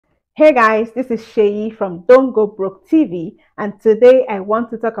Hey guys, this is Sheyi from Don't Go Broke TV, and today I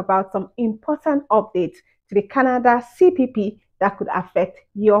want to talk about some important updates to the Canada CPP that could affect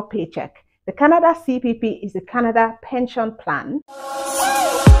your paycheck. The Canada CPP is the Canada Pension Plan.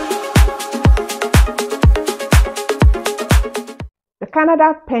 The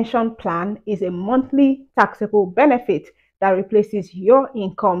Canada Pension Plan is a monthly taxable benefit that replaces your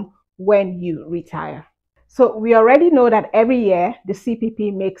income when you retire. So we already know that every year the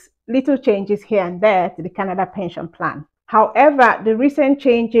CPP makes little changes here and there to the Canada Pension Plan. However, the recent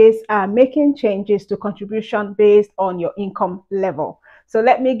changes are making changes to contribution based on your income level. So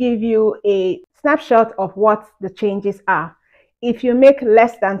let me give you a snapshot of what the changes are. If you make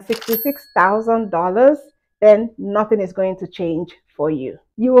less than $66,000, then nothing is going to change for you.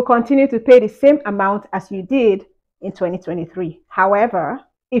 You will continue to pay the same amount as you did in 2023. However,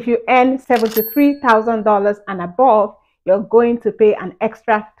 if you earn $73,000 and above, you're going to pay an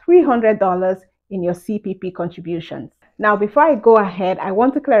extra $300 in your CPP contributions. Now, before I go ahead, I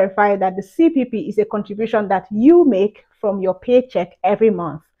want to clarify that the CPP is a contribution that you make from your paycheck every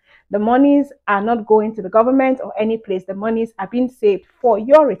month. The monies are not going to the government or any place. The monies are being saved for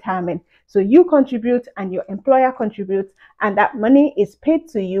your retirement. So you contribute and your employer contributes, and that money is paid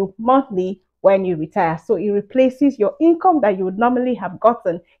to you monthly when you retire. So it replaces your income that you would normally have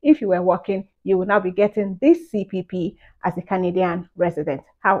gotten if you were working. You will now be getting this CPP as a Canadian resident.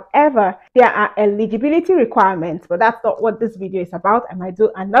 However, there are eligibility requirements, but that's not what this video is about. I might do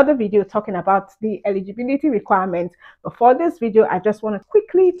another video talking about the eligibility requirements. But for this video, I just want to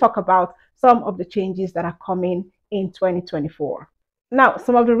quickly talk about some of the changes that are coming in 2024. Now,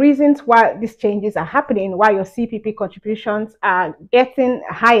 some of the reasons why these changes are happening, why your CPP contributions are getting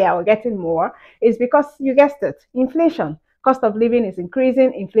higher or getting more, is because you guessed it, inflation. Cost of living is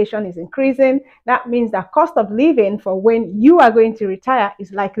increasing, inflation is increasing. That means that cost of living for when you are going to retire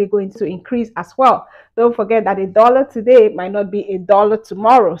is likely going to increase as well. Don't forget that $1 today might not be $1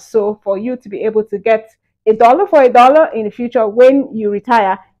 tomorrow. So for you to be able to get $1 for $1 in the future when you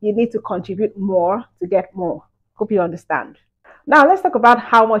retire, you need to contribute more to get more. Hope you understand. Now, let's talk about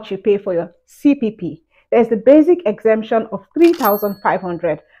how much you pay for your CPP. There's the basic exemption of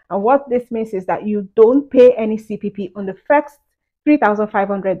 $3,500. And what this means is that you don't pay any CPP on the first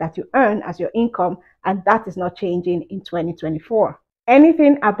 $3,500 that you earn as your income, and that is not changing in 2024.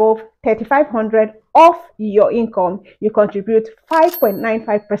 Anything above $3,500 of your income, you contribute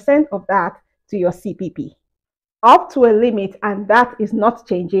 5.95% of that to your CPP, up to a limit, and that is not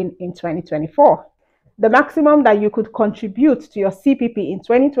changing in 2024. The maximum that you could contribute to your CPP in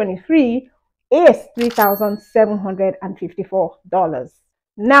 2023 is $3,754.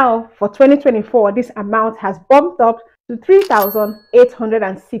 Now, for 2024, this amount has bumped up to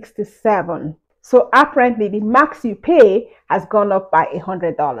 $3,867. So apparently, the max you pay has gone up by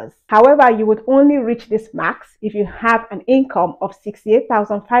 $100. However, you would only reach this max if you have an income of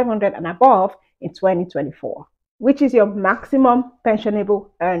 $68,500 and above in 2024, which is your maximum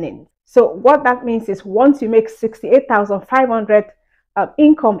pensionable earnings. So what that means is once you make $68,500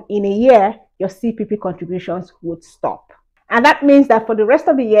 income in a year, your CPP contributions would stop. And that means that for the rest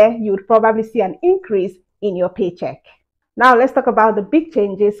of the year, you would probably see an increase in your paycheck. Now let's talk about the big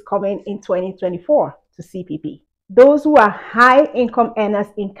changes coming in 2024 to CPP. Those who are high income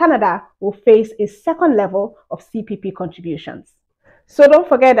earners in Canada will face a second level of CPP contributions. So don't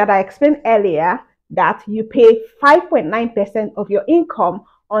forget that I explained earlier that you pay 5.9% of your income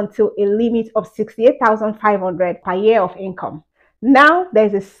until a limit of $68,500 per year of income. Now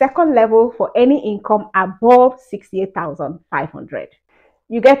there's a second level for any income above $68,500.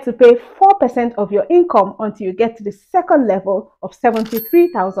 You get to pay 4% of your income until you get to the second level of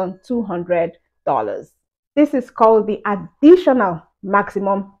 $73,200. This is called the additional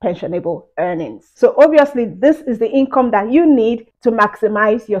maximum pensionable earnings. So obviously, this is the income that you need to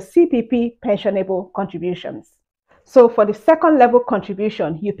maximize your CPP pensionable contributions. So for the second level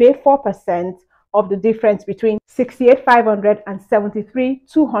contribution, you pay 4% of the difference between $68,500 and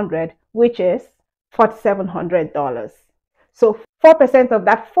 $73,200, which is $4,700. So 4% of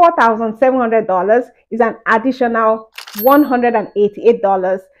that $4,700 is an additional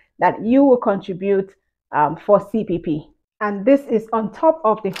 $188 that you will contribute for CPP. And this is on top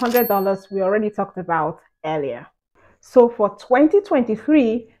of the $100 we already talked about earlier. So for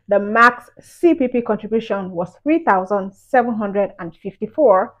 2023, the max CPP contribution was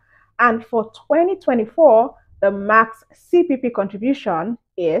 $3,754. And for 2024, the max CPP contribution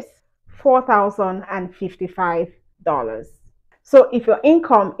is $4,055. So if your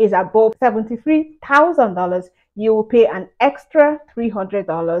income is above $73,000, you will pay an extra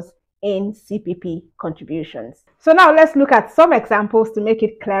 $300 in CPP contributions. So now let's look at some examples to make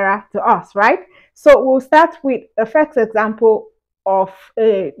it clearer to us, right? So we'll start with the first example of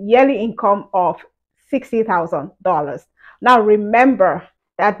a yearly income of $60,000. Now remember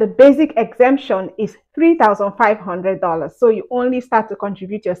that the basic exemption is $3,500. So you only start to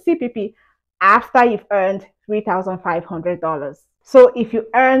contribute your CPP after you've earned $3,500. So if you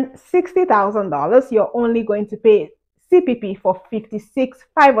earn $60,000, you're only going to pay CPP for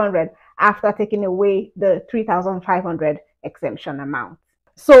 $56,500 after taking away the $3,500 exemption amount.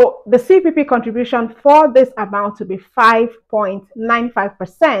 So the CPP contribution for this amount to be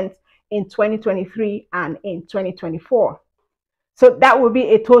 5.95% in 2023 and in 2024. So that will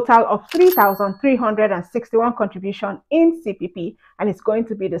be a total of 3,361 contribution in CPP, and it's going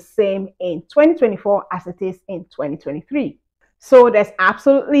to be the same in 2024 as it is in 2023. So there's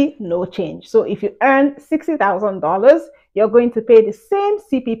absolutely no change. So if you earn $60,000, you're going to pay the same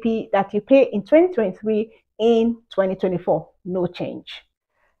CPP that you pay in 2023 in 2024. No change.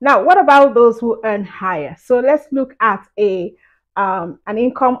 Now, what about those who earn higher? So let's look at an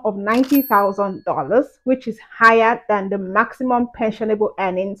income of $90,000, which is higher than the maximum pensionable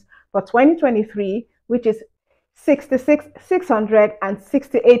earnings for 2023, which is $66,600 and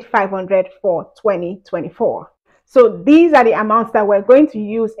 $68,500 for 2024. So these are the amounts that we're going to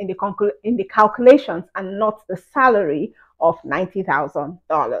use in the calculations and not the salary of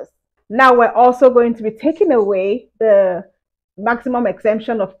 $90,000. Now we're also going to be taking away the maximum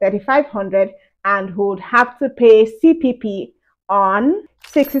exemption of $3,500 and would have to pay CPP on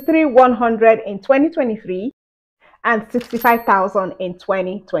 $63,100 in 2023 and $65,000 in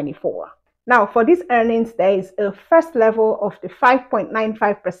 2024. Now for these earnings, there is a first level of the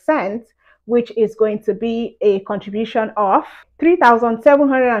 5.95%, which is going to be a contribution of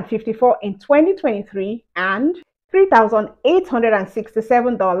 $3,754 in 2023 and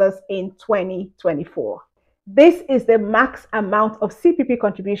 $3,867 in 2024. This is the max amount of CPP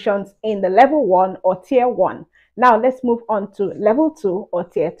contributions in the level 1 or tier 1. Now let's move on to level 2 or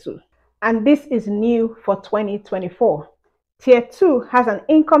tier 2. And this is new for 2024. Tier 2 has an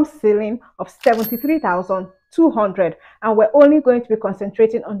income ceiling of $73,200, and we're only going to be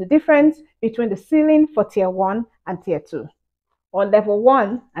concentrating on the difference between the ceiling for tier 1 and tier 2, or level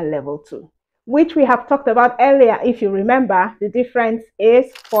 1 and level 2, which we have talked about earlier. If you remember, the difference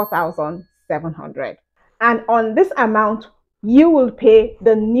is $4,700. And on this amount, you will pay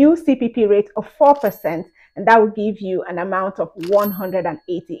the new CPP rate of 4%, and that will give you an amount of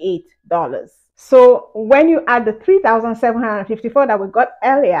 $188. So when you add the $3,754 that we got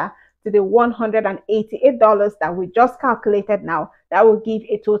earlier to the $188 that we just calculated now, that will give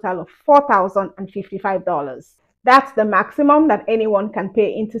a total of $4,055. That's the maximum that anyone can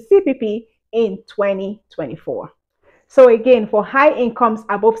pay into CPP in 2024. So again, for high incomes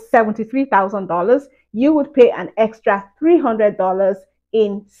above $73,000, you would pay an extra $300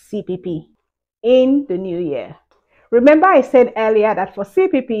 in CPP in the new year. Remember, I said earlier that for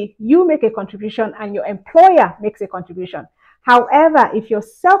CPP, you make a contribution and your employer makes a contribution. However, if you're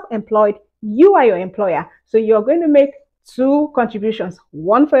self-employed, you are your employer. So you're going to make two contributions,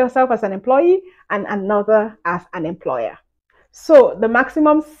 one for yourself as an employee and another as an employer. So the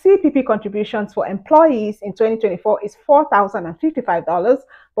maximum CPP contributions for employees in 2024 is $4,055,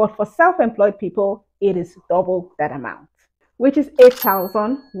 but for self-employed people, it is double that amount, which is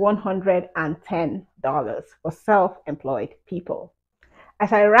 $8,110 for self-employed people.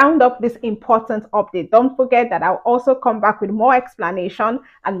 As I round up this important update, don't forget that I'll also come back with more explanation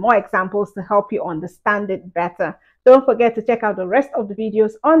and more examples to help you understand it better. Don't forget to check out the rest of the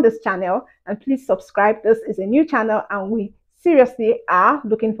videos on this channel, and please subscribe. This is a new channel and we seriously are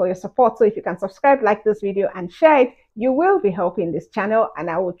looking for your support. So if you can subscribe, like this video and share it, you will be helping this channel, and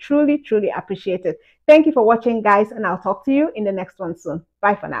I will truly appreciate it. Thank you for watching, guys, and I'll talk to you in the next one soon.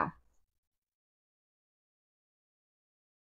 Bye for now.